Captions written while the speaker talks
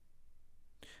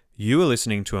You are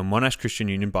listening to a Monash Christian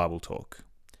Union Bible Talk.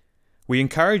 We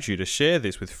encourage you to share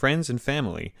this with friends and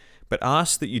family, but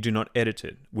ask that you do not edit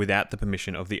it without the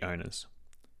permission of the owners.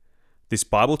 This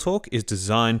Bible Talk is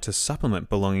designed to supplement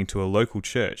belonging to a local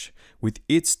church with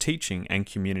its teaching and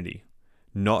community,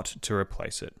 not to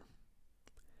replace it.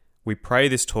 We pray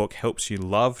this talk helps you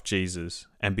love Jesus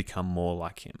and become more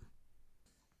like him.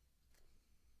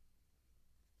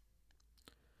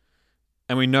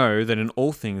 And we know that in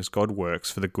all things God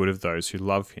works for the good of those who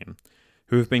love him,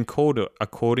 who have been called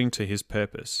according to his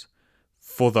purpose.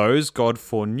 For those God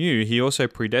foreknew, he also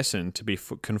predestined to be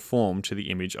conformed to the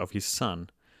image of his Son,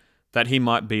 that he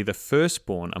might be the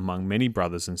firstborn among many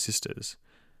brothers and sisters.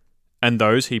 And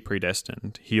those he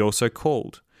predestined, he also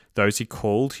called. Those he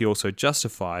called, he also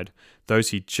justified. Those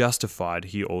he justified,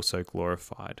 he also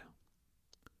glorified.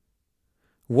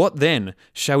 What then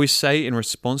shall we say in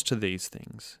response to these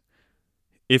things?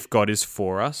 If God is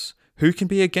for us, who can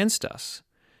be against us?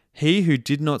 He who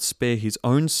did not spare his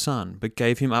own Son, but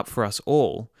gave him up for us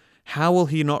all, how will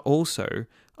he not also,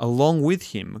 along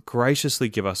with him, graciously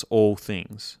give us all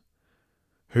things?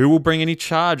 Who will bring any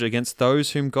charge against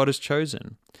those whom God has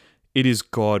chosen? It is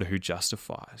God who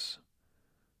justifies.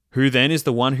 Who then is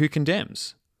the one who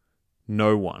condemns?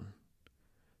 No one.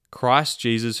 Christ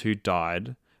Jesus, who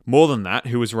died, more than that,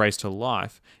 who was raised to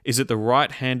life, is at the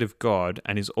right hand of God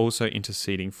and is also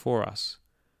interceding for us.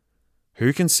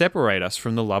 Who can separate us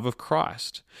from the love of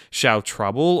Christ? Shall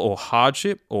trouble or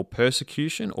hardship or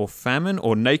persecution or famine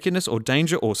or nakedness or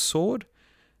danger or sword?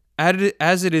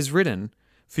 As it is written,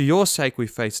 for your sake we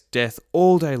face death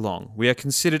all day long. We are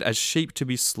considered as sheep to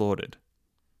be slaughtered.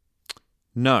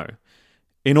 No,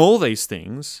 in all these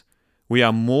things we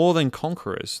are more than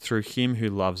conquerors through him who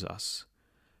loves us.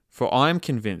 For I am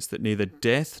convinced that neither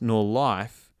death nor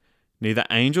life, neither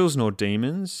angels nor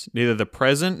demons, neither the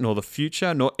present nor the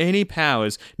future, nor any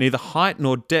powers, neither height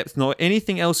nor depth, nor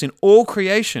anything else in all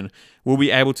creation will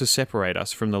be able to separate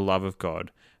us from the love of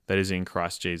God that is in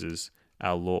Christ Jesus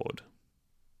our Lord.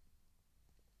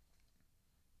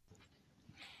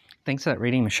 Thanks for that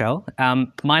reading, Michelle.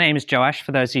 My name is Joash,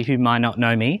 for those of you who might not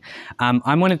know me.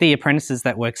 I'm one of the apprentices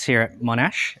that works here at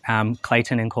Monash,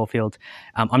 Clayton and Caulfield.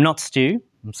 I'm not Stu.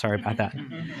 I'm sorry about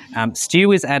that.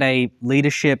 Stu is at a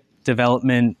leadership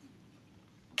development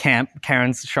camp.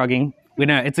 Karen's shrugging. We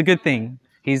know it's a good thing.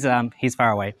 He's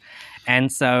far away.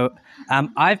 And so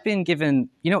I've been given,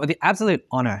 the absolute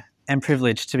honor and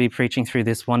privilege to be preaching through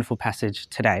this wonderful passage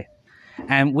today.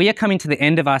 And we are coming to the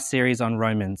end of our series on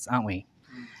Romans, aren't we?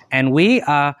 And we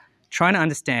are trying to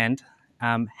understand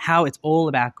how it's all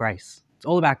about grace. It's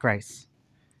all about grace.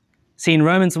 See, in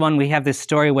Romans 1, we have this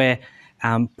story where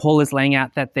Paul is laying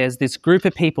out that there's this group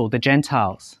of people, the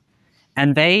Gentiles,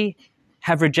 and they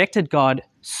have rejected God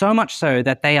so much so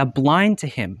that they are blind to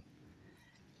him.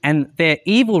 And their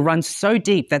evil runs so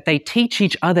deep that they teach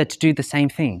each other to do the same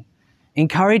thing,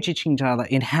 encourage each other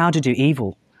in how to do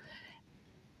evil.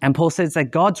 And Paul says that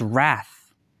God's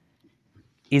wrath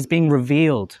is being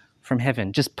revealed from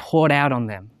heaven, just poured out on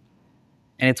them.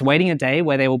 And it's waiting a day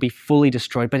where they will be fully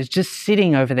destroyed, but it's just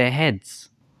sitting over their heads.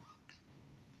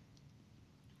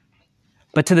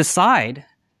 But to the side,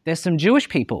 there's some Jewish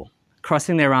people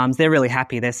crossing their arms. They're really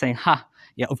happy. They're saying,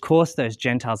 yeah, of course those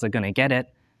Gentiles are going to get it.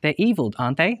 They're evil,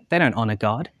 aren't they? They don't honor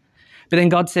God. But then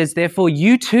God says, therefore,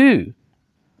 you too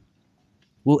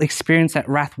will experience that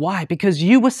wrath. Why? Because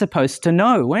you were supposed to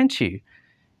know, weren't you?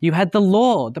 You had the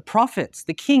law, the prophets,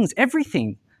 the kings,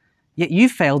 everything. Yet you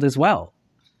failed as well.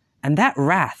 And that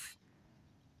wrath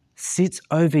sits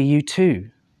over you too.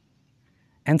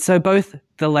 And so both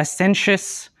the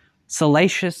licentious,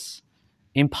 salacious,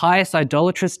 impious,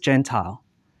 idolatrous Gentile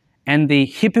and the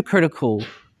hypocritical,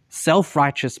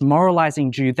 self-righteous,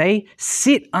 moralizing Jew, they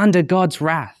sit under God's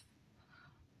wrath.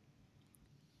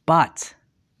 But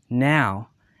now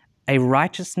a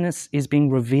righteousness is being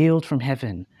revealed from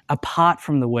heaven apart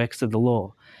from the works of the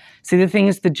law. See, the thing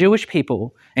is, the Jewish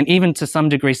people, and even to some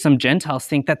degree some Gentiles,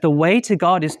 think that the way to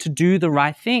God is to do the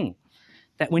right thing.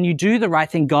 That when you do the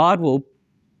right thing, God will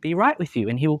be right with you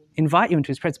and he will invite you into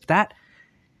his presence. But that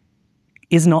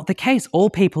is not the case.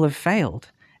 All people have failed.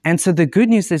 And so the good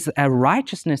news is that our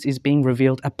righteousness is being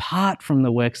revealed apart from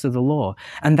the works of the law.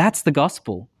 And that's the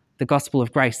gospel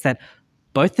of grace, that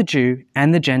both the Jew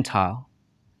and the Gentile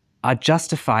are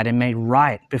justified and made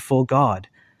right before God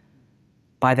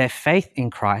by their faith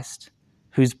in Christ,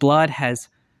 whose blood has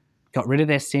got rid of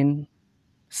their sin,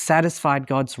 satisfied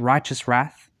God's righteous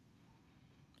wrath.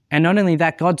 And not only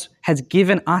that, God has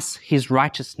given us his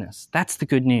righteousness. That's the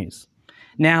good news.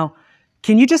 Now,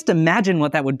 can you just imagine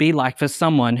what that would be like for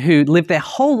someone who lived their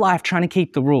whole life trying to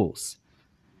keep the rules?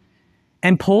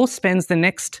 And Paul spends the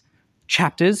next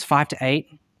chapters, 5 to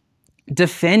 8,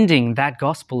 defending that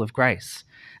gospel of grace.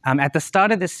 At the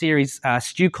start of this series,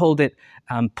 Stu called it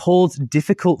Paul's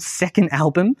difficult second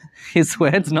album, his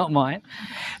words, not mine,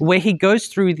 where he goes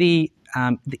through the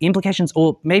implications,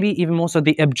 or maybe even more so,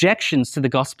 the objections to the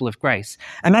gospel of grace.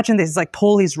 Imagine this, it's like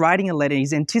Paul is writing a letter,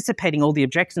 he's anticipating all the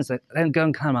objections that are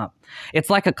going to come up. It's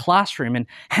like a classroom, and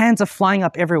hands are flying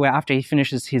up everywhere after he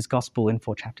finishes his gospel in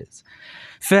 4 chapters.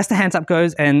 First, the hands up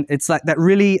goes, and it's like that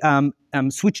really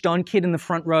switched on kid in the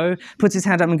front row puts his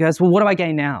hand up and goes, well, what do I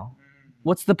gain now?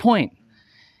 What's the point?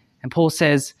 And Paul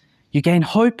says, you gain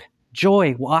hope,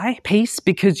 joy. Why? Peace,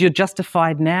 because you're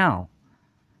justified now.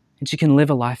 And you can live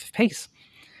a life of peace.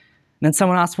 And then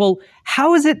someone asks, well,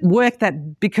 how does it work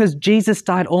that because Jesus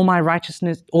died, all the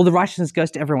righteousness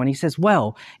goes to everyone? He says,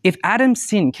 well, if Adam's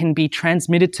sin can be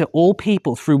transmitted to all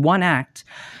people through one act,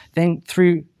 then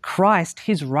through Christ,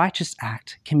 his righteous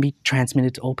act can be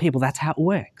transmitted to all people. That's how it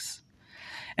works.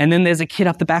 And then there's a kid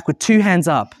up the back with 2 hands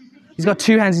up. He's got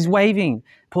 2 hands, he's waving.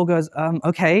 Paul goes,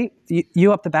 okay,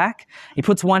 you up the back. He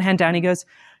puts one hand down, he goes,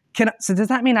 so does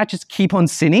that mean I just keep on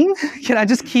sinning? Can I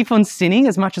just keep on sinning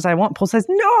as much as I want? Paul says,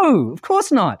 no, of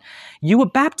course not. You were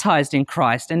baptized in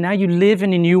Christ and now you live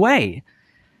in a new way.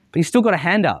 But you still got a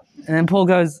hand up. And then Paul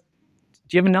goes,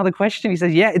 do you have another question? He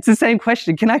says, yeah, it's the same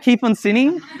question. Can I keep on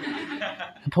sinning?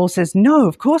 And Paul says, no,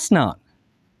 of course not.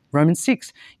 Romans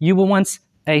 6, you were once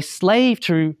a slave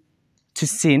to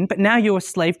sin, but now you're a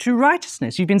slave to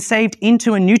righteousness. You've been saved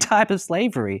into a new type of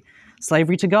slavery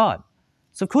to God.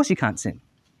 So of course you can't sin.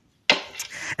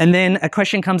 And then a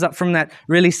question comes up from that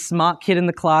really smart kid in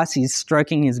the class. He's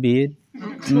stroking his beard.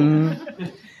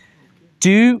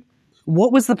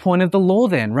 What was the point of the law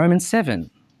then? Romans 7.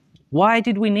 Why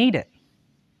did we need it?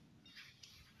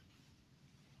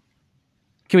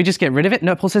 Can we just get rid of it?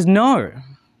 No, Paul says no.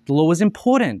 The law was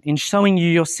important in showing you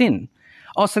your sin.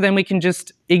 Oh, so then we can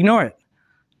just ignore it.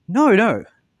 No.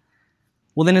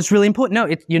 Well, then it's really important.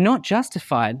 No, you're not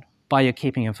justified by your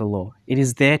keeping of the law. It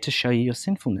is there to show you your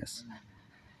sinfulness.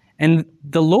 And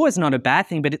the law is not a bad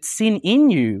thing, but it's sin in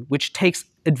you which takes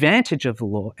advantage of the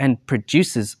law and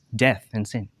produces death and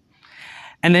sin.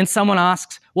 And then someone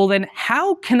asks, well, then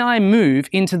how can I move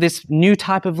into this new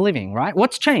type of living, right?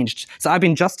 What's changed? So I've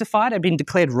been justified, I've been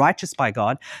declared righteous by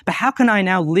God, but how can I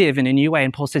now live in a new way?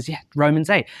 And Paul says, Romans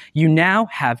 8, you now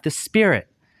have the Spirit.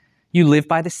 You live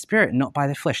by the Spirit, not by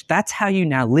the flesh. That's how you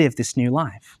now live this new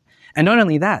life. And not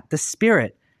only that, the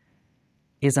Spirit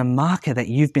is a marker that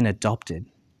you've been adopted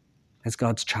as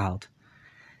God's child.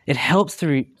 It helps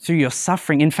through your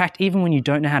suffering. In fact, even when you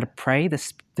don't know how to pray, the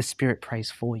Spirit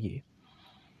prays for you.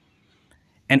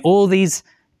 And all these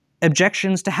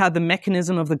objections to how the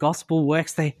mechanism of the gospel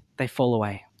works, they fall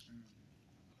away.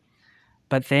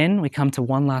 But then we come to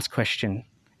one last question.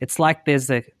 It's like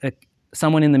there's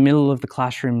someone in the middle of the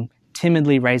classroom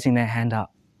timidly raising their hand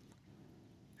up.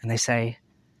 And they say,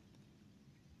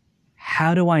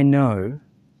 how do I know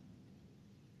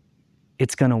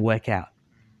it's going to work out?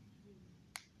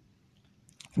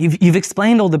 You've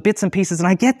explained all the bits and pieces, and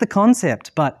I get the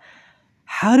concept, but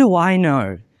how do I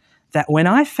know that when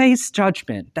I face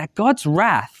judgment, that God's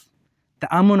wrath, that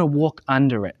I'm going to walk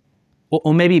under it?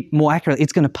 Or maybe more accurately,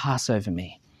 it's going to pass over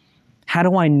me. How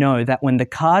do I know that when the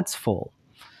cards fall,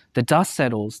 the dust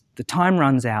settles, the time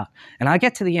runs out, and I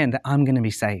get to the end, that I'm going to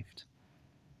be saved?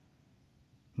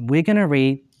 We're going to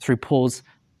read through Paul's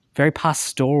very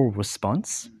pastoral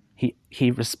response.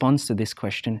 He responds to this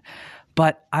question.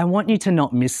 But I want you to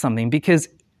not miss something, because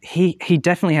he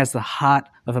definitely has the heart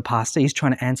of a pastor. He's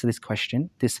trying to answer this question,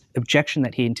 this objection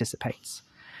that he anticipates.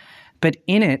 But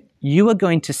in it, you are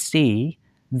going to see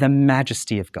the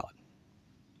majesty of God.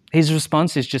 His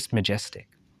response is just majestic.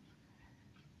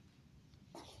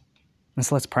 And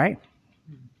so let's pray.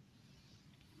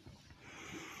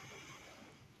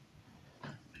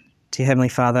 Dear Heavenly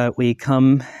Father, we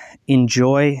come in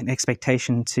joy and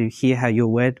expectation to hear how your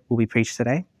word will be preached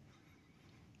today.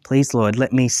 Please, Lord,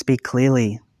 let me speak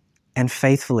clearly and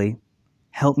faithfully.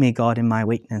 Help me, God, in my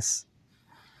weakness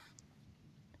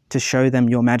to show them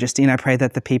your majesty. And I pray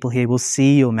that the people here will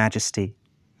see your majesty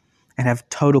and have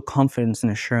total confidence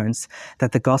and assurance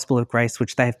that the gospel of grace,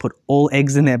 which they have put all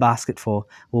eggs in their basket for,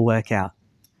 will work out.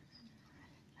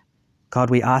 God,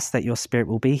 we ask that your Spirit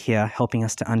will be here helping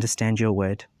us to understand your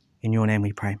word. In your name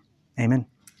we pray. Amen.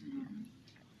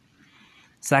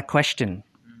 So that question,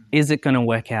 is it going to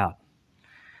work out?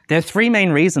 There are 3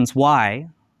 main reasons why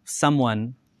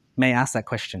someone may ask that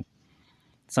question.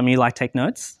 Some of you like take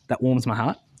notes. That warms my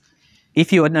heart.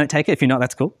 If you're a note taker, if you're not,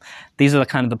 that's cool. These are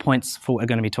the points for what we're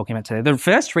going to be talking about today. The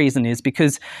first reason is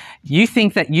because you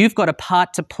think that you've got a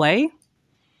part to play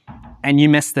and you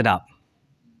messed it up.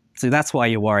 So that's why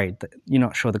you're worried that you're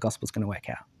not sure the gospel's going to work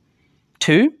out.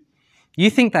 2, you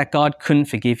think that God couldn't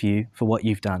forgive you for what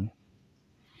you've done.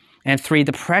 And 3,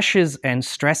 the pressures and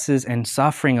stresses and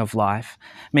suffering of life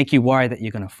make you worry that you're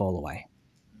going to fall away.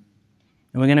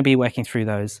 And we're going to be working through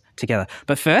those together.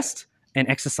 But first, an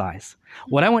exercise.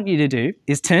 What I want you to do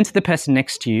is turn to the person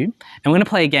next to you, and we're going to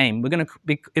play a game.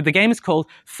 The game is called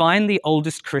Find the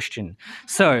Oldest Christian.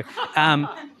 So, and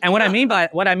what I mean by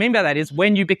that is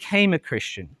when you became a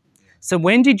Christian. So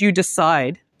when did you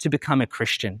decide to become a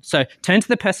Christian? So turn to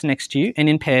the person next to you, and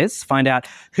in pairs, find out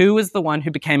who was the one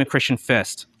who became a Christian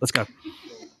first. Let's go.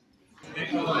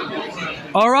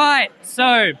 All right.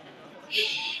 So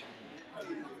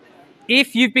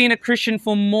if you've been a Christian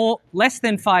for less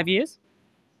than 5 years,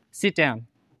 sit down.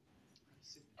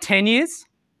 10 years?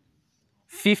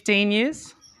 15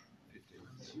 years?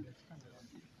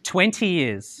 20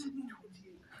 years?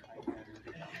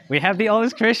 We have the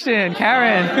oldest Christian,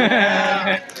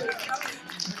 Karen.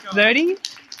 30?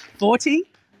 40?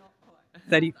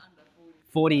 30?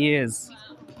 40 years.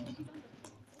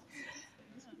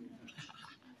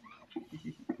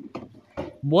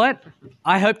 What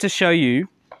I hope to show you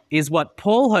is what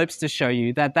Paul hopes to show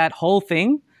you, that whole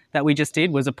thing that we just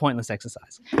did was a pointless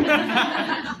exercise.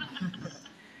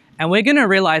 And we're going to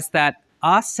realize that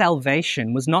our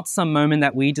salvation was not some moment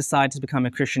that we decided to become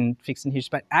a Christian fixed and huge,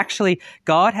 but actually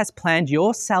God has planned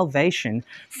your salvation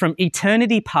from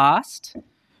eternity past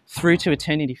through to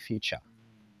eternity future.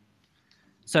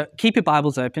 So keep your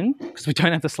Bibles open, because we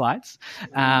don't have the slides,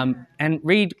 and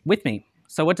read with me.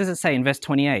 So what does it say in verse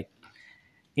 28?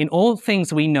 In all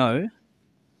things we know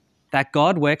that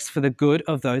God works for the good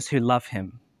of those who love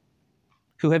him,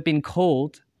 who have been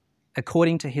called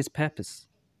according to his purpose.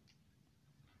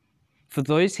 For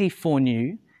those he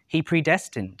foreknew, he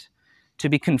predestined to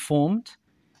be conformed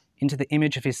into the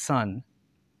image of his Son,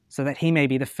 so that he may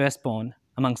be the firstborn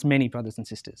amongst many brothers and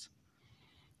sisters.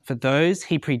 For those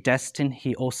he predestined,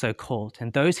 he also called.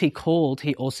 And those he called,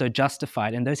 he also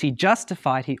justified. And those he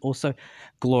justified, he also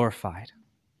glorified.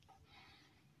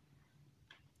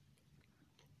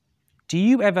 Do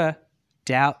you ever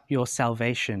doubt your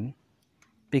salvation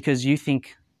because you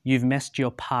think you've messed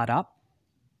your part up?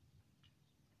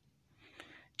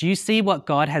 Do you see what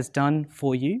God has done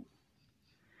for you?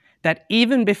 That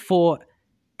even before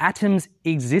atoms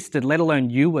existed, let alone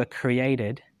you were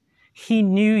created, he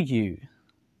knew you.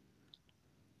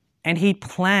 And he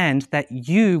planned that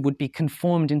you would be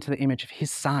conformed into the image of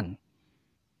his Son.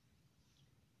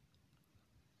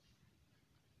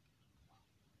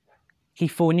 He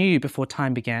foreknew you before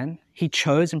time began. He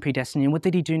chose and predestined you. And what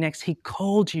did he do next? He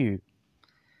called you.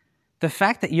 The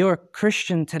fact that you're a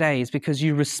Christian today is because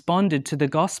you responded to the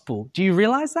gospel. Do you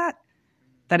realize that?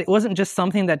 That it wasn't just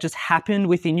something that just happened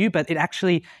within you, but it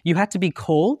actually, you had to be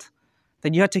called,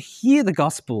 that you had to hear the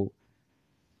gospel.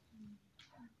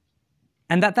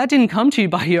 And that didn't come to you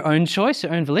by your own choice,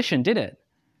 your own volition, did it?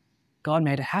 God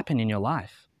made it happen in your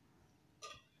life.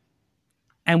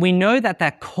 And we know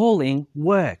that calling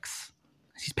works.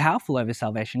 He's powerful over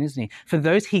salvation, isn't he? For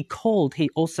those he called, he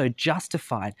also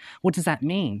justified. What does that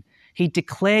mean? He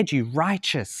declared you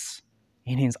righteous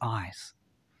in his eyes.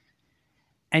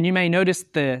 And you may notice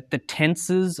the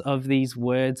tenses of these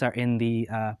words are in the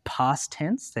past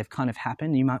tense. They've kind of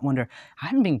happened. You might wonder, I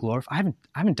haven't been glorified.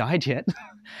 I haven't died yet.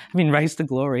 I've been raised to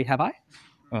glory, have I?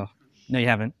 Oh, no, you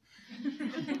haven't.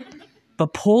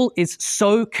 But Paul is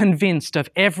so convinced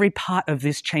of every part of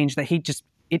this change that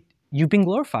you've been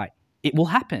glorified. It will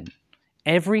happen.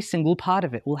 Every single part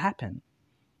of it will happen.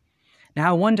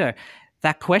 Now, I wonder,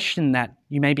 that question that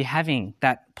you may be having,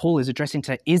 that Paul is addressing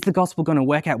to, is the gospel going to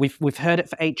work out? We've heard it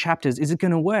for 8 chapters. Is it going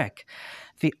to work?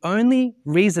 The only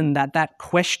reason that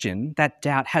question, that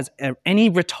doubt, has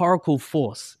any rhetorical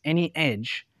force, any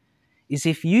edge, is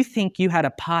if you think you had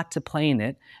a part to play in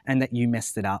it and that you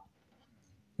messed it up.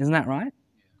 Isn't that right?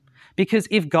 Because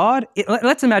if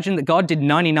let's imagine that God did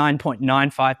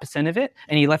 99.95% of it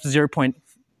and he left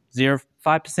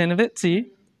 0.05% of it to you.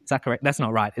 Is that correct? That's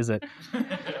not right, is it?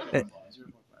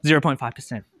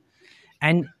 0.5%.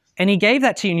 And he gave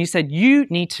that to you and you said, you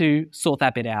need to sort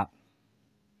that bit out.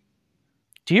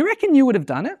 Do you reckon you would have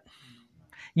done it?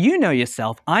 You know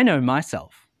yourself. I know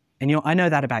myself. And I know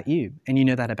that about you. And you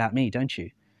know that about me, don't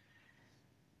you?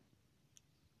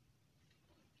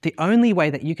 The only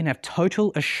way that you can have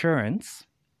total assurance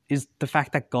is the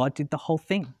fact that God did the whole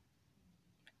thing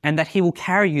and that he will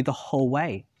carry you the whole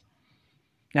way.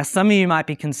 Now, some of you might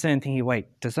be concerned thinking, wait,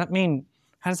 how does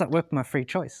that work with my free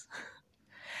choice?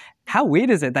 How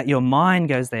weird is it that your mind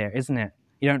goes there, isn't it?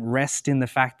 You don't rest in the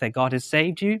fact that God has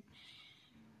saved you.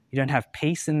 You don't have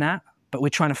peace in that, but we're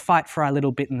trying to fight for our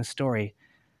little bit in the story.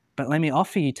 But let me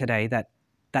offer you today that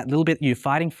that little bit you're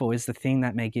fighting for is the thing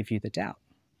that may give you the doubt.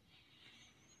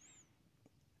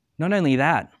 Not only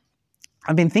that,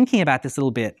 I've been thinking about this a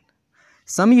little bit.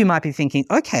 Some of you might be thinking,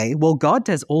 okay, well, God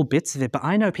does all bits of it, but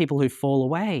I know people who fall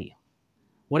away.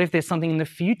 What if there's something in the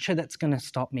future that's going to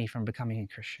stop me from becoming a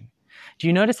Christian? Do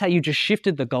you notice how you just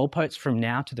shifted the goalposts from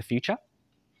now to the future?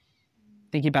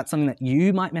 Thinking about something that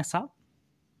you might mess up,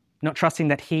 not trusting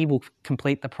that he will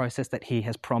complete the process that he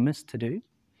has promised to do.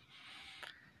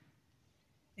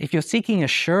 If you're seeking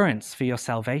assurance for your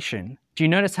salvation, do you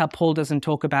notice how Paul doesn't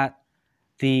talk about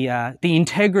the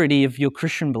integrity of your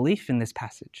Christian belief in this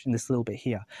passage, in this little bit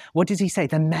here? What does he say?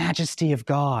 The majesty of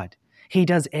God. He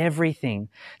does everything.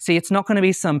 See, it's not going to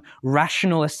be some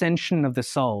rational ascension of the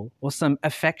soul or some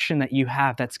affection that you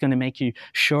have that's going to make you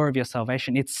sure of your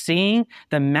salvation. It's seeing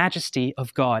the majesty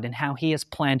of God and how he has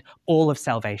planned all of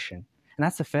salvation. And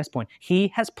that's the first point. He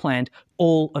has planned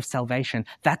all of salvation.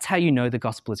 That's how you know the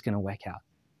gospel is going to work out.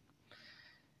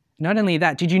 Not only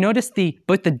that, did you notice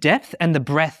both the depth and the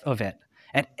breadth of it?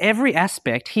 At every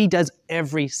aspect, he does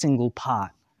every single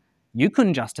part. You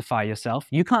couldn't justify yourself.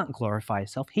 You can't glorify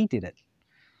yourself. He did it. You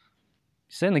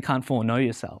certainly can't foreknow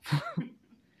yourself.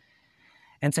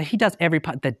 And so he does every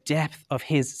part, the depth of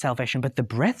his salvation, but the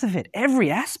breadth of it, every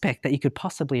aspect that you could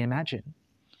possibly imagine.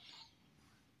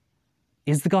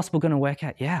 Is the gospel going to work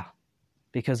out? Yeah,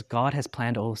 because God has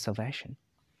planned all of salvation.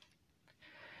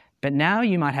 But now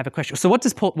you might have a question. So what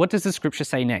does the scripture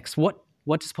say next? What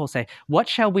does Paul say? What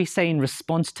shall we say in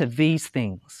response to these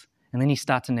things? And then he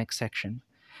starts the next section.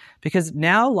 Because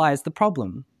now lies the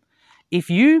problem.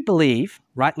 If you believe,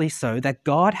 rightly so, that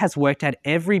God has worked out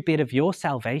every bit of your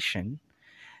salvation,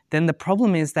 then the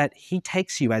problem is that he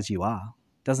takes you as you are,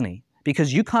 doesn't he?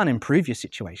 Because you can't improve your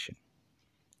situation.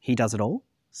 He does it all,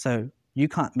 so you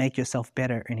can't make yourself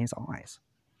better in his eyes.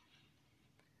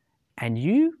 And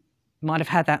you might have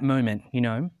had that moment,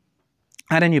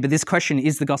 I don't know, but this question,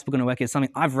 is the gospel going to work, is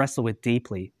something I've wrestled with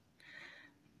deeply.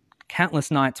 Countless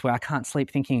nights where I can't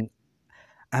sleep thinking,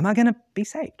 am I going to be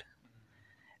saved?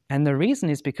 And the reason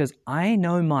is because I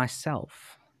know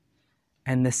myself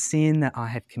and the sin that I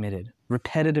have committed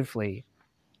repetitively,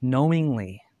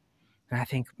 knowingly. And I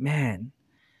think, man,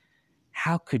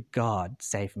 how could God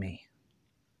save me?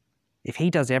 If he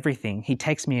does everything, he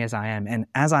takes me as I am. And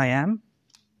as I am,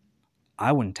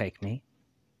 I wouldn't take me.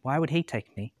 Why would he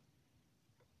take me?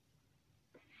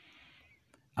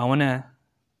 I want to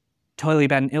tell you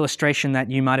about an illustration that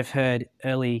you might have heard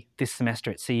early this semester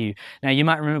at CU. Now, you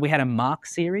might remember we had a Mark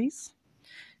series,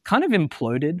 kind of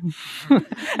imploded.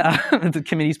 The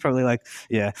committee's probably like,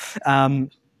 yeah. I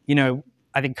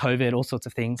think COVID, all sorts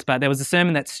of things. But there was a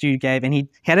sermon that Stu gave, and he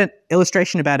had an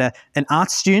illustration about an art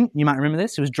student. You might remember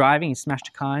this. He was driving, he smashed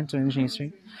a car into an engineering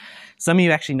student. Some of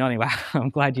you actually nodding, wow, I'm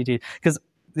glad you did. Because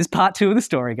there's part 2 of the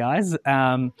story, guys.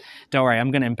 Don't worry,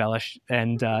 I'm going to embellish,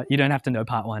 and you don't have to know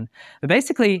part 1. But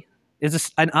basically,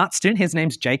 there's an art student. His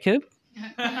name's Jacob.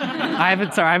 I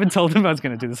haven't told him I was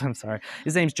going to do this. I'm sorry.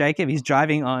 His name's Jacob. He's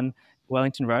driving on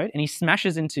Wellington Road, and he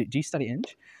smashes into... Do you study Eng?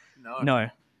 No.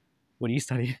 What do you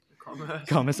study?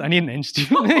 Commerce. I need an Eng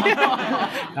student.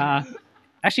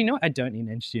 Actually, no, I don't need an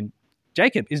Eng student.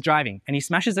 Jacob is driving, and he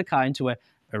smashes a car into a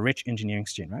rich engineering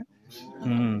student, right?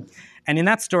 And in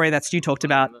that story that Stu talked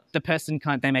about, the person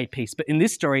they made peace. But in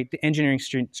this story, the engineering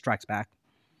student strikes back.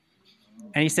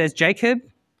 And he says, Jacob,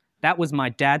 that was my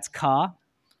dad's car.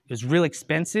 It was real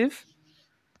expensive.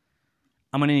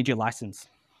 I'm going to need your license.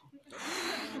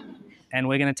 And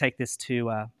we're going to take this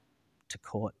to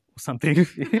court or something.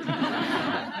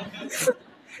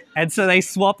 And so they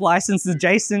swap licenses.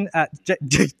 Jacob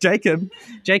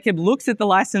looks at the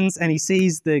license and he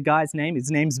sees the guy's name. His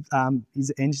name's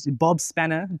Bob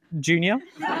Spanner Jr.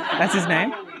 That's his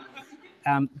name.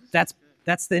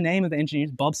 That's the name of the engineer,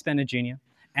 Bob Spanner Jr.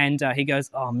 And he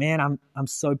goes, "Oh man, I'm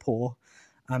so poor.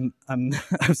 I'm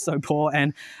so poor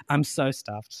and I'm so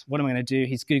stuffed. What am I going to do?"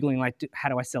 He's googling how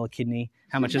do I sell a kidney?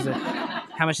 How much does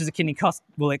a kidney cost?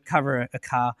 Will it cover a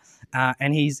car?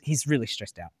 And he's really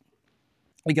stressed out.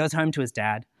 He goes home to his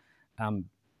dad,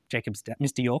 Jacob's dad,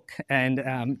 Mr. York, and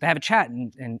they have a chat.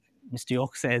 And Mr.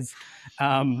 York says,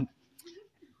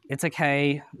 "It's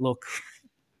okay. Look,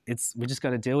 we just got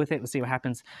to deal with it. We'll see what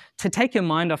happens. To take your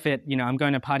mind off it, I'm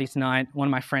going to a party tonight. One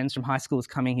of my friends from high school is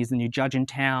coming. He's the new judge in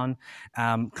town.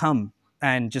 Come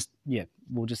and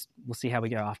we'll see how we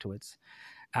go afterwards."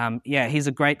 He's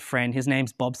a great friend. His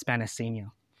name's Bob Spanner Sr.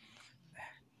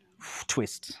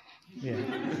 Twist. Yeah,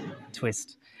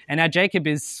 twist. And now Jacob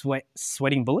is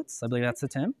sweating bullets, I believe that's the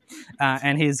term,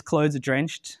 and his clothes are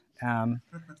drenched.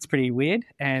 It's pretty weird.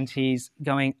 And he's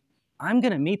going, "I'm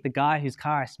going to meet the guy whose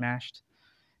car I smashed,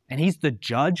 and he's the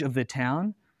judge of the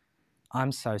town,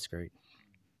 I'm so screwed.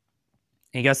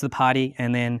 He goes to the party,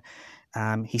 and then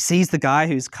he sees the guy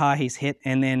whose car he's hit,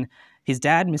 and then his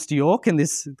dad, Mr. York, and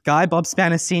this guy, Bob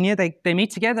Spanner Sr., they meet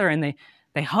together and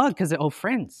they hug because they're old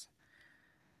friends.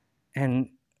 And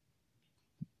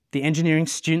the engineering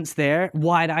students there,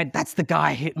 wide-eyed, that's the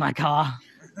guy who hit my car.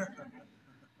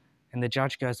 And the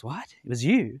judge goes, what? It was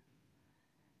you?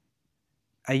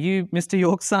 Are you Mr.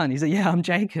 York's son? He's like, yeah, I'm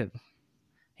Jacob.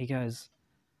 He goes,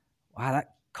 wow,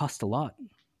 that cost a lot,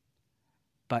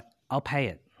 but I'll pay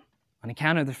it. On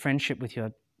account of the friendship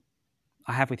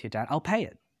I have with your dad, I'll pay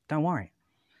it. Don't worry.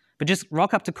 But just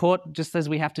rock up to court just as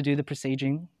we have to do the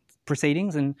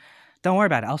proceedings, and don't worry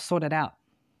about it. I'll sort it out.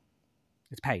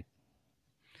 It's paid.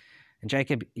 And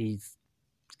Jacob, he's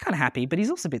kind of happy, but he's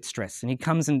also a bit stressed. And he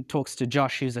comes and talks to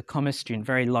Josh, who's a commerce student,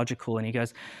 very logical, and he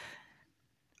goes,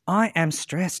 I am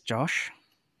stressed, Josh.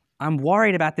 I'm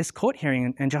worried about this court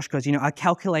hearing. And Josh goes, I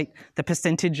calculate the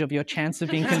percentage of your chance of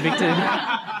being convicted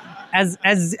as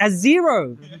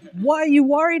 0. Why are you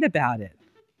worried about it?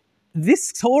 This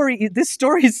story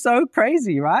is so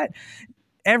crazy, right?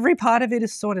 Every part of it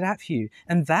is sorted out for you.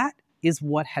 And that is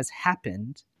what has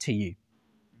happened to you.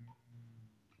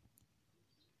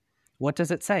 What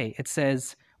does it say? It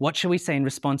says, what shall we say in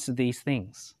response to these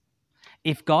things?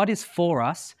 If God is for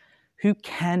us, who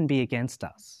can be against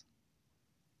us?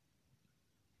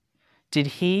 Did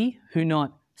he who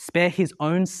not spare his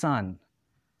own son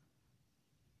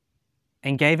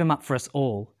and gave him up for us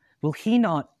all, will he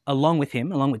not, along with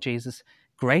Jesus,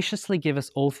 graciously give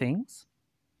us all things?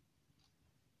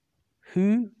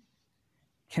 Who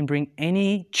can bring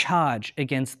any charge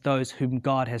against those whom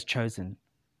God has chosen?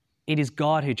 It is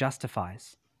God who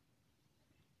justifies.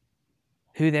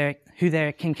 Who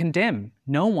there can condemn?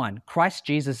 No one. Christ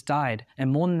Jesus died,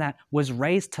 and more than that, was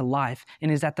raised to life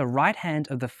and is at the right hand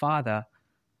of at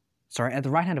the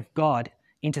right hand of God,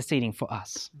 interceding for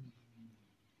us.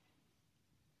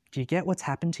 Do you get what's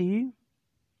happened to you?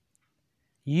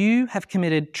 You have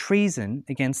committed treason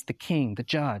against the king, the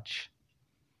judge.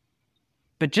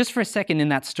 But just for a second in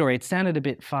that story, it sounded a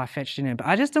bit far-fetched, but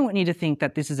I just don't want you to think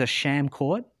that this is a sham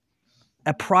court.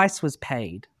 A price was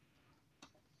paid.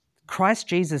 Christ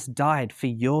Jesus died for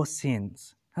your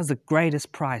sins. That was the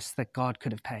greatest price that God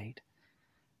could have paid.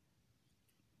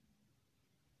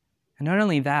 And not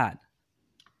only that,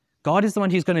 God is the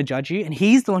one who's going to judge you, and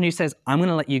he's the one who says, I'm going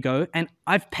to let you go, and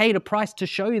I've paid a price to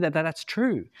show you that that's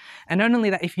true. And not only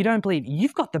that, if you don't believe,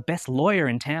 you've got the best lawyer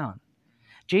in town.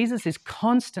 Jesus is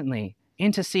constantly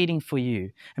interceding for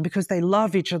you. And because they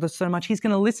love each other so much, he's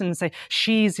going to listen and say,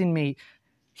 she is in me,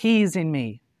 he is in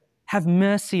me. Have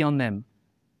mercy on them.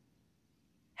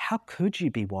 How could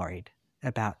you be worried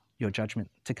about your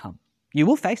judgment to come? You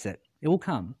will face it. It will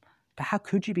come. But how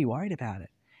could you be worried about it?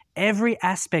 Every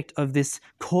aspect of this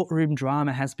courtroom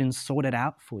drama has been sorted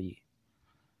out for you.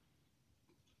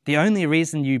 The only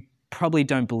reason you probably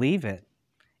don't believe it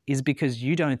is because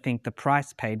you don't think the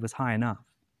price paid was high enough.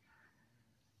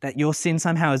 That your sin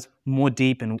somehow is more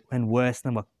deep and worse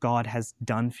than what God has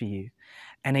done for you.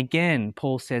 And again,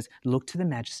 Paul says, look to the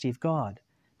majesty of God.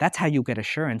 That's how you'll get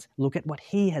assurance. Look at what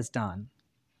he has done.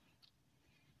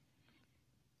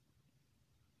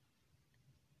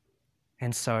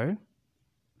 And so,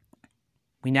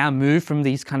 we now move from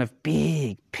these kind of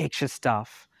big picture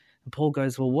stuff. And Paul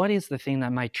goes, well, what is the thing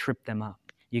that may trip them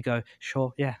up? You go,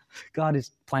 sure, yeah, God has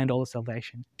planned all the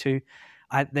salvation. 2,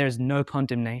 there's no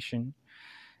condemnation.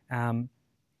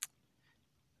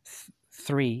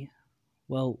 3,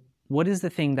 well, what is the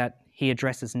thing that he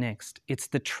addresses next? It's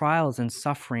the trials and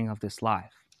suffering of this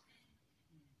life.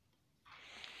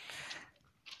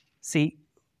 See,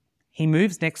 he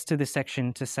moves next to this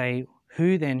section to say,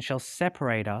 who then shall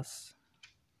separate us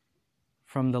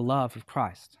from the love of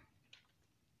Christ?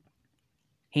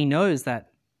 He knows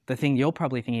that the thing you're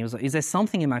probably thinking was, is there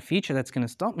something in my future that's going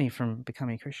to stop me from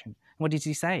becoming a Christian? What does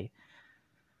he say?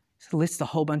 He lists a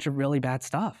whole bunch of really bad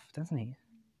stuff, doesn't he?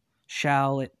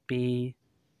 Shall it be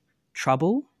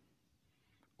trouble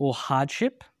or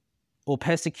hardship or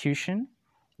persecution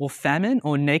or famine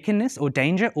or nakedness or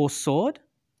danger or sword?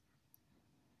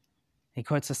 He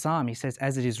quotes a psalm. He says,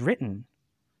 as it is written,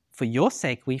 for your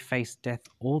sake we face death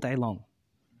all day long.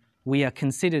 We are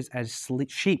considered as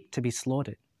sheep to be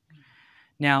slaughtered.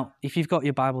 Now, if you've got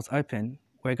your Bibles open,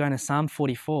 we're going to Psalm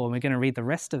 44 and we're going to read the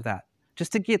rest of that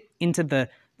just to get into the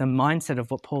mindset of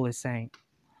what Paul is saying.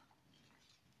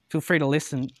 Feel free to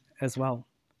listen as well.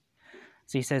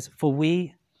 So he says, for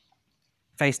we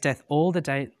face death all the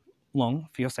day long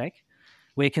for your sake.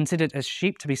 We're considered as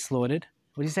sheep to be slaughtered.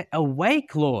 What do you say?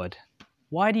 Awake, Lord.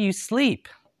 Why do you sleep?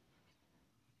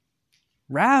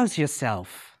 Rouse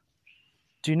yourself.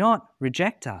 Do not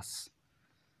reject us.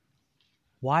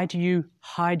 Why do you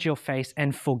hide your face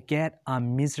and forget our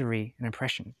misery and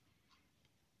oppression?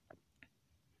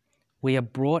 We are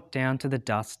brought down to the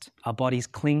dust. Our bodies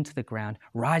cling to the ground.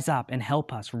 Rise up and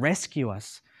help us. Rescue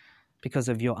us because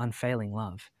of your unfailing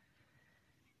love.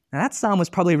 Now that psalm was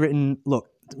probably written,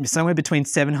 somewhere between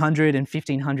 700 and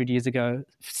 1500 years ago.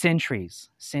 Centuries.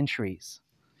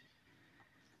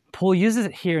 Paul uses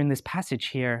it here in this passage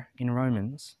here in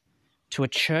Romans to a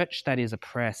church that is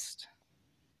oppressed.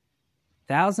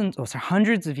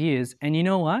 Hundreds of years. And you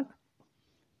know what?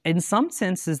 In some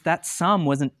senses, that psalm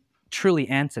wasn't truly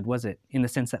answered, was it? In the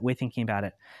sense that we're thinking about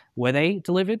it. Were they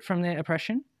delivered from their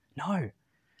oppression? No.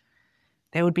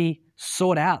 They would be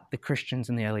sought out, the Christians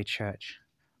in the early church,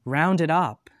 rounded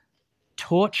up,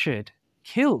 tortured,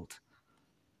 killed.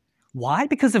 Why?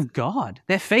 Because of God.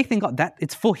 Their faith in God.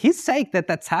 It's for his sake that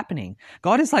that's happening.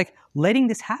 God is like letting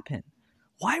this happen.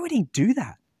 Why would he do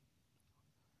that?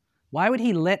 Why would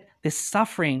he let this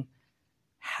suffering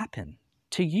happen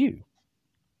to you?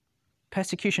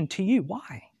 Persecution to you.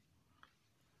 Why?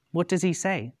 What does he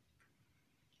say?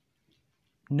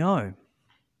 No.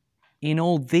 In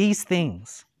all these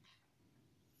things,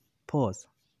 pause.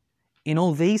 In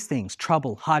all these things,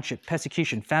 trouble, hardship,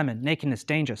 persecution, famine, nakedness,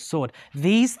 danger, sword,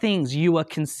 these things you are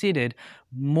considered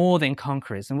more than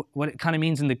conquerors. And what it kind of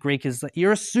means in the Greek is that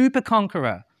you're a super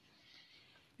conqueror.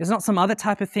 It's not some other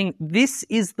type of thing. This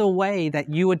is the way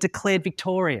that you are declared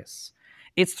victorious.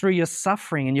 It's through your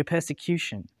suffering and your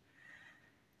persecution.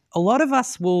 A lot of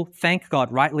us will thank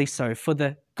God, rightly so, for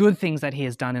the good things that he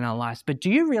has done in our lives. But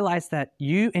do you realize that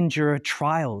you endure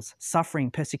trials, suffering,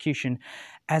 persecution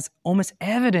as almost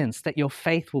evidence that your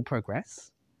faith will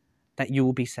progress, that you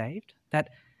will be saved, that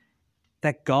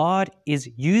God is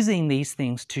using these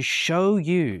things to show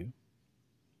you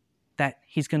that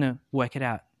he's going to work it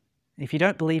out? If you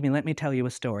don't believe me, let me tell you a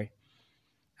story.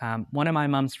 One of my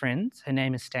mum's friends, her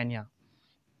name is Stanya.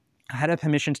 I had her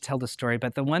permission to tell the story,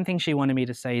 but the one thing she wanted me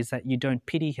to say is that you don't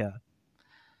pity her.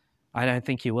 I don't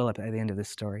think you will at the end of this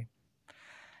story.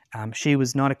 She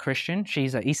was not a Christian.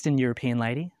 She's an Eastern European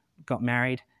lady, got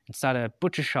married and started a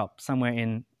butcher shop somewhere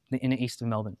in the inner east of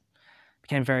Melbourne.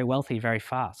 Became very wealthy very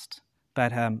fast.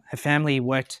 But her family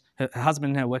worked, her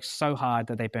husband and her worked so hard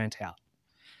that they burnt out.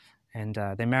 And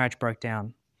their marriage broke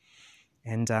down.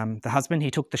 And the husband,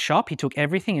 he took the shop, he took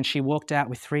everything, and she walked out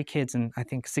with 3 kids and I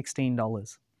think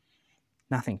 $16.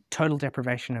 Nothing. Total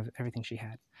deprivation of everything she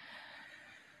had.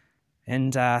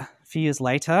 And a few years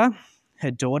later,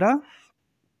 her daughter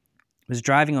was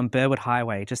driving on Burwood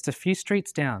Highway, just a few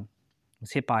streets down,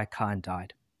 was hit by a car and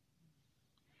died.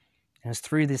 And it was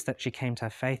through this that she came to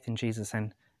have faith in Jesus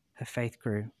and her faith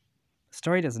grew. The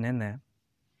story doesn't end there.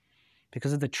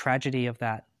 Because of the tragedy of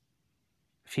that,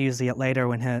 a few years later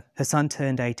when her son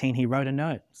turned 18, he wrote a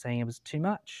note saying it was too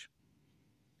much.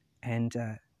 And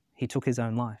he took his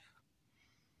own life.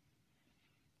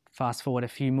 Fast forward a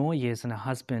few more years and her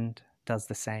husband does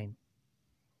the same.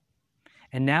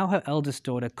 And now her eldest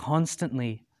daughter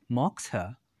constantly mocks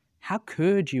her. How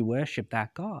could you worship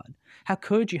that God? How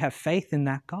could you have faith in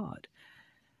that God?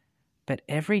 But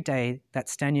every day that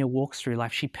Stanya walks through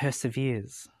life, she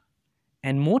perseveres.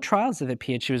 And more trials have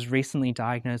appeared. She was recently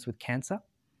diagnosed with cancer.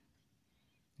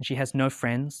 And she has no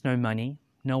friends, no money,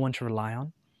 no one to rely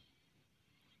on.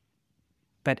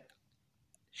 But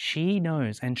she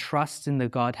knows and trusts in the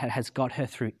God that has got her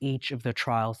through each of the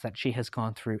trials that she has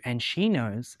gone through. And she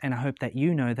knows, and I hope that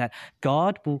you know, that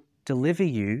God will deliver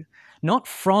you not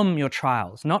from your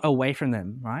trials, not away from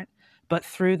them, right? But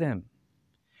through them.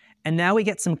 And now we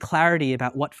get some clarity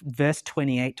about what verse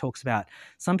 28 talks about.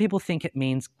 Some people think it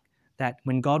means that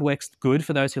when God works good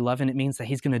for those who love him, it means that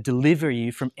he's going to deliver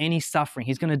you from any suffering.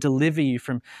 He's going to deliver you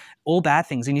from all bad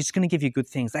things and he's just going to give you good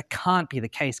things. That can't be the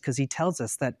case because he tells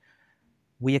us that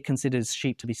we are considered as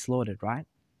sheep to be slaughtered, right?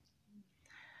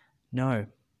 No,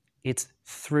 it's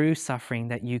through suffering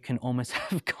that you can almost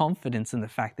have confidence in the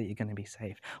fact that you're going to be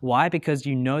saved. Why? Because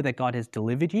you know that God has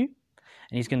delivered you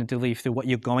and he's going to deliver you through what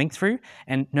you're going through.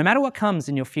 And no matter what comes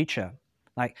in your future,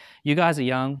 like you guys are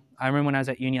young. I remember when I was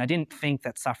at uni, I didn't think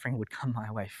that suffering would come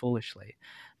my way foolishly.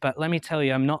 But let me tell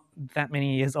you, I'm not that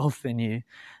many years older than you,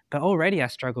 but already I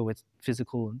struggle with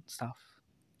physical stuff.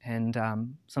 And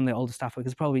some of the older staff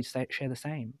workers probably share the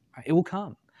same. Right? It will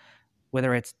come,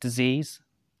 whether it's disease,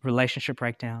 relationship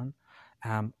breakdown,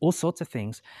 all sorts of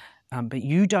things. But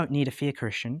you don't need to fear,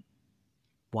 Christian.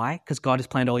 Why? Because God has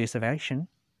planned all your salvation,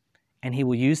 and he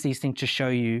will use these things to show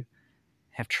you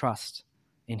have trust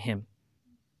in him.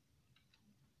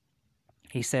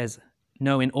 He says,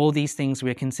 no, in all these things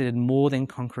we are considered more than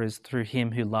conquerors through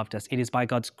him who loved us. It is by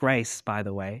God's grace, by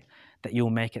the way, that you'll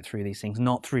make it through these things,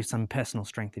 not through some personal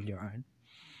strength of your own.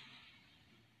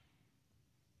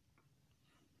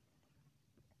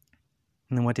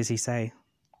 And then what does he say?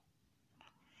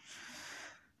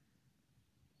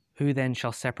 Who then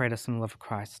shall separate us from the love of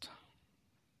Christ?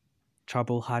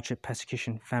 Trouble, hardship,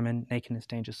 persecution, famine, nakedness,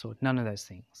 danger, sword. None of those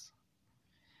things.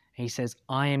 He says,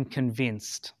 I am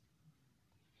convinced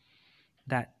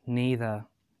that neither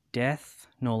death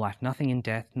nor life, nothing in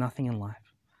death, nothing in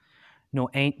life,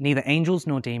 neither angels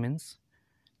nor demons,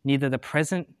 neither the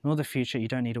present nor the future, you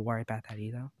don't need to worry about that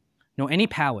either, nor any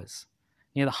powers,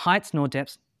 neither heights nor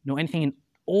depths, nor anything in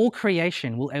all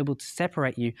creation will able to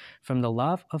separate you from the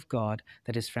love of God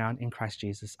that is found in Christ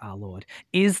Jesus our Lord.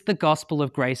 Is the gospel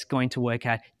of grace going to work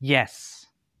out? Yes,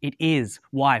 it is.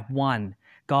 Why? 1,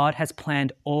 God has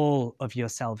planned all of your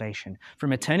salvation,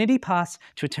 from eternity past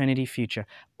to eternity future,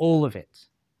 all of it.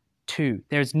 2,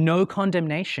 there's no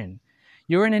condemnation.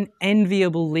 You're in an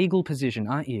enviable legal position,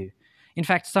 aren't you? In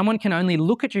fact, someone can only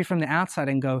look at you from the outside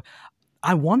and go,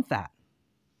 I want that.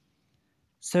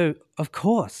 So, of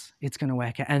course, it's going to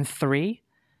work out. And 3,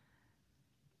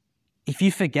 if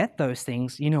you forget those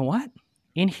things, you know what?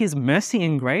 In his mercy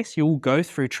and grace, you will go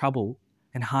through trouble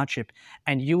and hardship,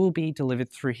 and you will be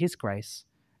delivered through his grace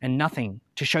and nothing,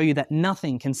 to show you that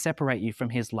nothing can separate you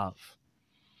from his love.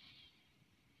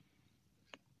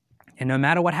 And no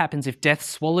matter what happens, if death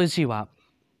swallows you up,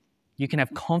 you can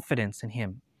have confidence in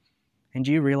him. And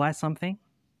do you realize something?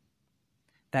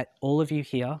 That all of you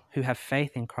here who have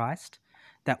faith in Christ,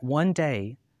 that one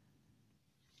day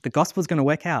the gospel is going to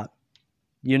work out.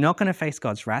 You're not going to face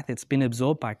God's wrath. It's been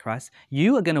absorbed by Christ.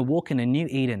 You are going to walk in a new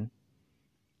Eden.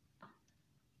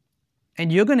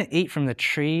 And you're going to eat from the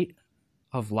tree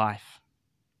of life.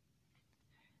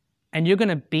 And you're going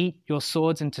to beat your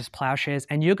swords into plowshares,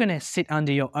 and you're going to sit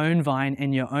under your own vine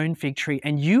and your own fig tree,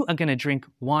 and you are going to drink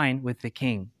wine with the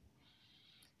King.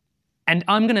 And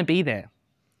I'm going to be there.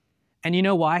 And you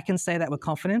know why I can say that with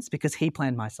confidence? Because he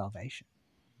planned my salvation.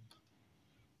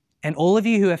 And all of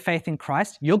you who have faith in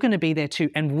Christ, you're going to be there too.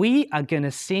 And we are going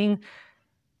to sing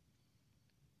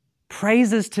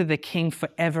praises to the King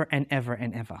forever and ever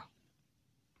and ever.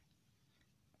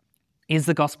 Is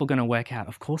the gospel going to work out?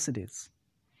 Of course it is.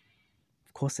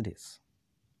 Of course it is.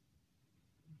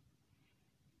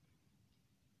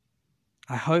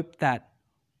 I hope for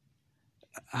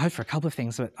a couple of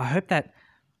things, but I hope that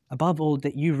above all,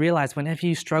 that you realize whenever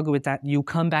you struggle with that, you'll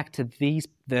come back to these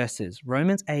verses,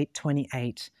 Romans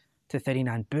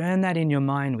 8:28-39. Burn that in your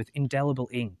mind with indelible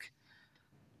ink.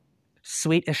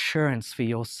 Sweet assurance for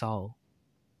your soul.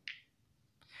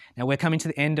 Now, we're coming to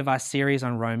the end of our series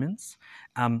on Romans.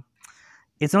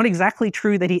 It's not exactly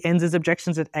true that he ends his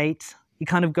objections at 8. He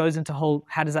kind of goes into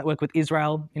how does that work with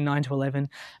Israel in 9-11.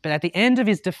 But at the end of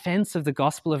his defense of the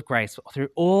gospel of grace, through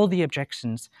all the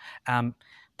objections,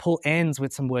 Paul ends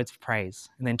with some words of praise.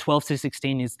 And then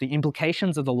 12-16 is the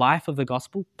implications of the life of the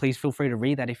gospel. Please feel free to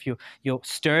read that if you're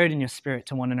stirred in your spirit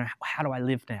to want to know, how do I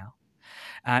live now?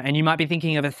 And you might be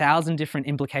thinking of 1,000 different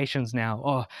implications now.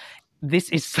 Oh, this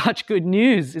is such good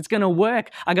news. It's going to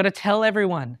work. I got to tell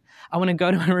everyone. I want to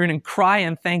go to my room and cry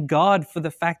and thank God for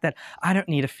the fact that I don't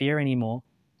need to fear anymore.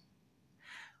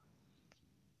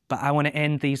 But I want to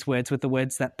end these words with the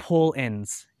words that Paul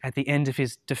ends at the end of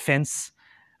his defense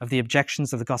of the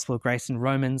objections of the gospel of grace in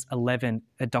Romans 11,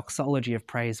 a doxology of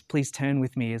praise. Please turn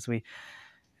with me as we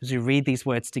read these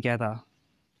words together.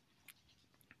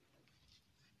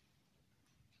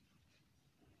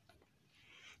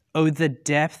 Oh, the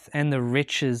depth and the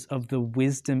riches of the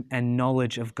wisdom and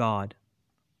knowledge of God.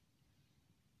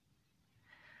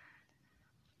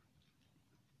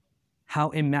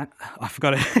 I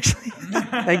forgot it actually.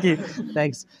 Thank you.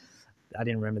 Thanks. I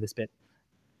didn't remember this bit.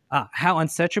 How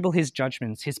unsearchable his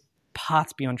judgments, his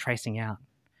paths beyond tracing out.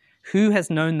 Who has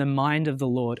known the mind of the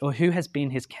Lord, or who has been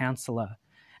his counselor?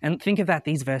 And think of that,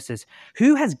 these verses.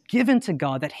 Who has given to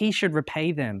God that he should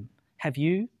repay them? Have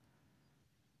you?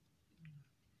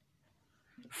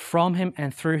 From him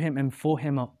and through him and for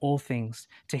him are all things.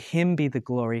 To him be the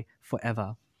glory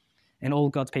forever. And all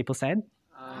God's people said,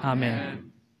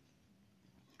 Amen.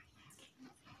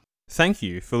 Thank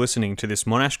you for listening to this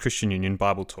Monash Christian Union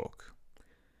Bible Talk.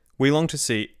 We long to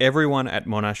see everyone at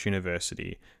Monash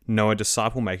University know a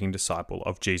disciple-making disciple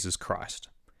of Jesus Christ.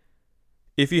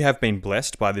 If you have been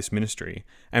blessed by this ministry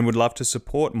and would love to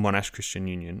support Monash Christian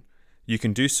Union, you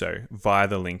can do so via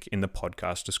the link in the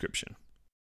podcast description.